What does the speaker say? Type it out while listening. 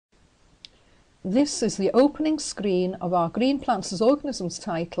This is the opening screen of our Green Plants as Organisms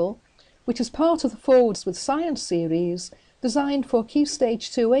title, which is part of the Forwards with Science series designed for Key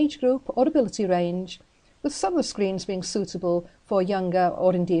Stage 2 age group or ability range, with some of the screens being suitable for younger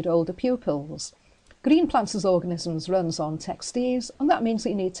or indeed older pupils. Green Plants as Organisms runs on TextEase, and that means that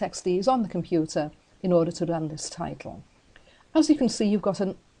you need TextEase on the computer in order to run this title. As you can see, you've got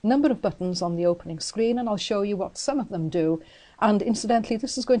a number of buttons on the opening screen, and I'll show you what some of them do. And incidentally,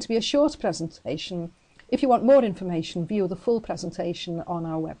 this is going to be a short presentation. If you want more information, view the full presentation on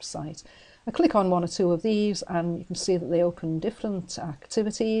our website. I click on one or two of these and you can see that they open different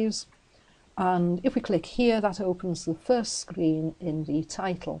activities. And if we click here, that opens the first screen in the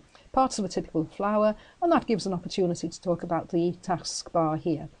title, parts of a typical flower, and that gives an opportunity to talk about the taskbar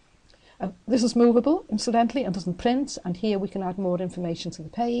here. This is movable, incidentally, and doesn't print, and here we can add more information to the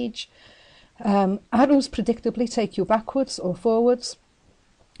page. Arrows predictably take you backwards or forwards.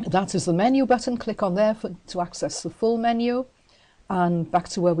 That is the menu button. Click on there to access the full menu. And back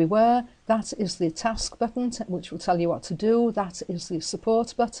to where we were, that is the task button, which will tell you what to do. That is the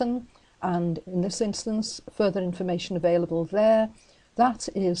support button, and in this instance, further information available there. That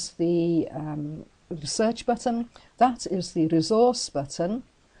is the research button. That is the resource button,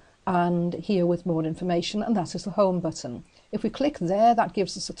 and here with more information, and that is the home button. If we click there, that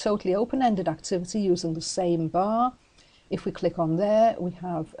gives us a totally open-ended activity using the same bar. If we click on there, we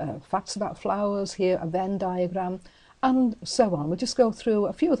have facts about flowers, here a Venn diagram, and so on. We'll just go through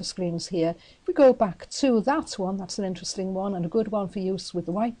a few of the screens here. If we go back to that one, that's an interesting one and a good one for use with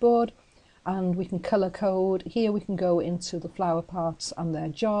the whiteboard, and we can colour code. Here we can go into the flower parts and their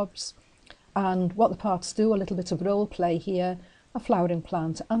jobs, and what the parts do, a little bit of role play here, a flowering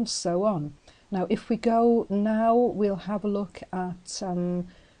plant, and so on. Now if we go now, we'll have a look at,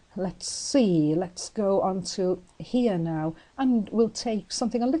 let's go on to here now, and we'll take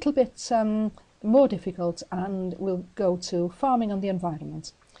something a little bit more difficult, and we'll go to farming and the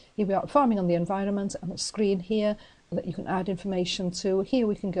environment. Here we are, farming and the environment, and a screen here that you can add information to. Here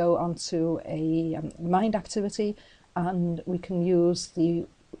we can go on to a mind activity, and we can use the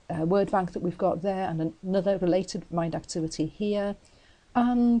word bank that we've got there and another related mind activity here.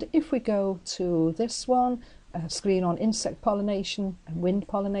 And if we go to this one, a screen on insect pollination and wind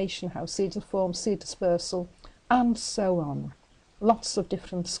pollination, how seeds are formed, seed dispersal, and so on. Lots of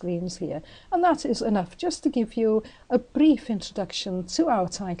different screens here, and that is enough just to give you a brief introduction to our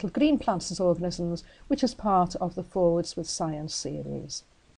title, Green Plants as Organisms, which is part of the Forwards with Science series.